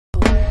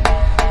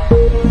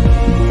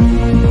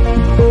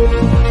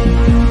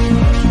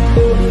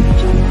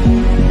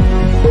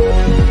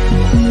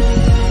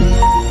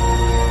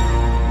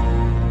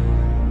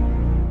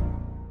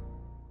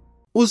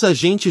Os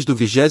agentes do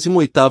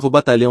 28º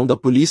Batalhão da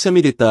Polícia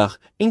Militar,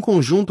 em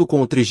conjunto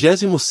com o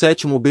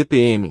 37º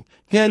BPM,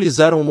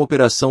 realizaram uma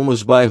operação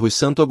nos bairros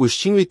Santo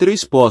Agostinho e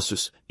Três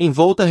Poços, em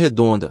Volta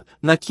Redonda,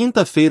 na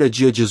quinta-feira,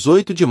 dia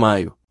 18 de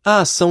maio.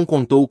 A ação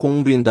contou com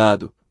um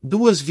blindado,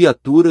 2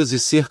 viaturas e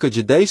cerca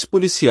de 10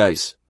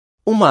 policiais.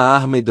 Uma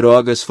arma e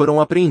drogas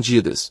foram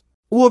apreendidas.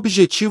 O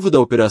objetivo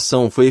da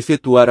operação foi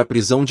efetuar a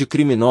prisão de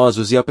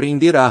criminosos e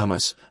apreender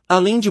armas,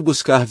 além de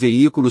buscar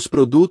veículos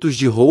produtos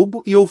de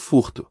roubo e ou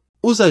furto.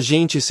 Os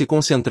agentes se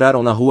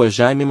concentraram na rua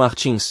Jaime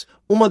Martins,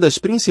 uma das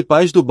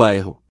principais do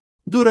bairro.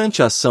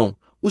 Durante a ação,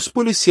 os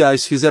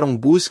policiais fizeram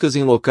buscas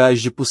em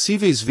locais de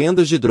possíveis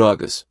vendas de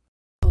drogas.